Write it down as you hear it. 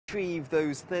retrieve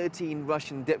those 13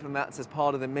 Russian diplomats as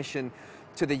part of the mission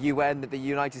to the UN that the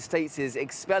United States is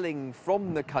expelling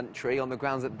from the country on the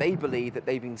grounds that they believe that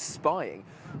they've been spying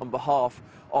on behalf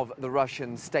of the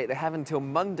Russian state. They have until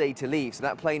Monday to leave, so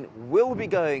that plane will be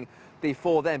going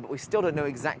before then, but we still don't know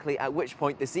exactly at which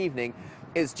point this evening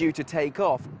it's due to take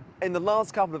off. In the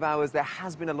last couple of hours, there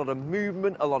has been a lot of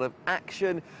movement, a lot of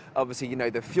action. Obviously, you know,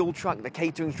 the fuel truck, the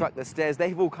catering truck, the stairs,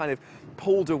 they've all kind of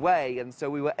pulled away, and so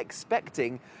we were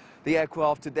expecting the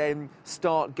aircraft to then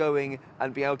start going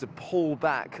and be able to pull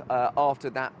back after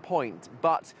that point.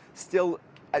 But still,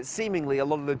 seemingly a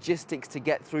lot of logistics to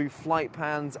get through, flight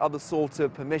plans, other sorts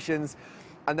of permissions.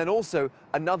 And then also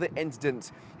another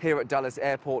incident here at Dallas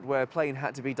Airport where a plane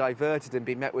had to be diverted and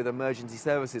be met with emergency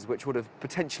services, which would have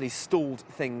potentially stalled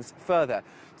things further.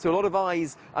 So a lot of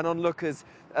eyes and onlookers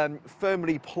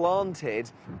firmly planted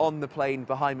on the plane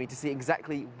behind me to see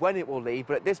exactly when it will leave.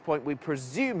 But at this point, we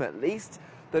presume at least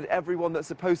that everyone that's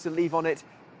supposed to leave on it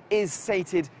is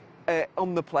sated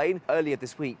on the plane. Earlier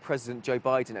this week, President Joe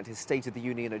Biden, at his State of the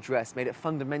Union address, made it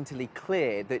fundamentally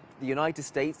clear that the United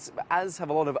States, as have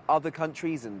a lot of other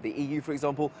countries, and the EU, for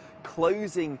example,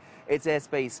 closing its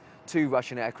airspace to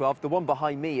Russian aircraft. The one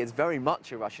behind me is very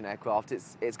much a Russian aircraft.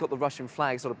 It's got the Russian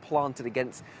flag sort of planted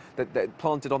against,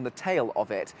 planted on the tail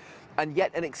of it. And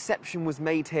yet an exception was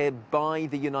made here by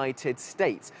the United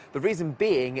States. The reason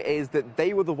being is that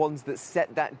they were the ones that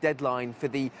set that deadline for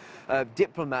the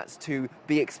diplomats to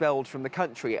be expelled from the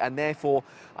country. And therefore,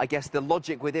 I guess the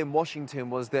logic within Washington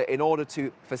was that in order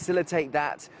to facilitate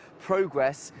that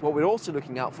progress, what we're also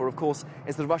looking out for, of course,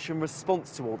 is the Russian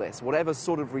response to all this. Whatever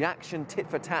sort of reaction, tit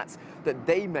for tat, that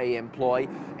they may employ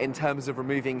in terms of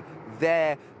removing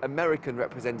their American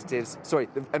representatives, the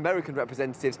American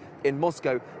representatives in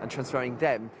Moscow and transferring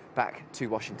them back to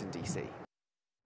Washington, D.C.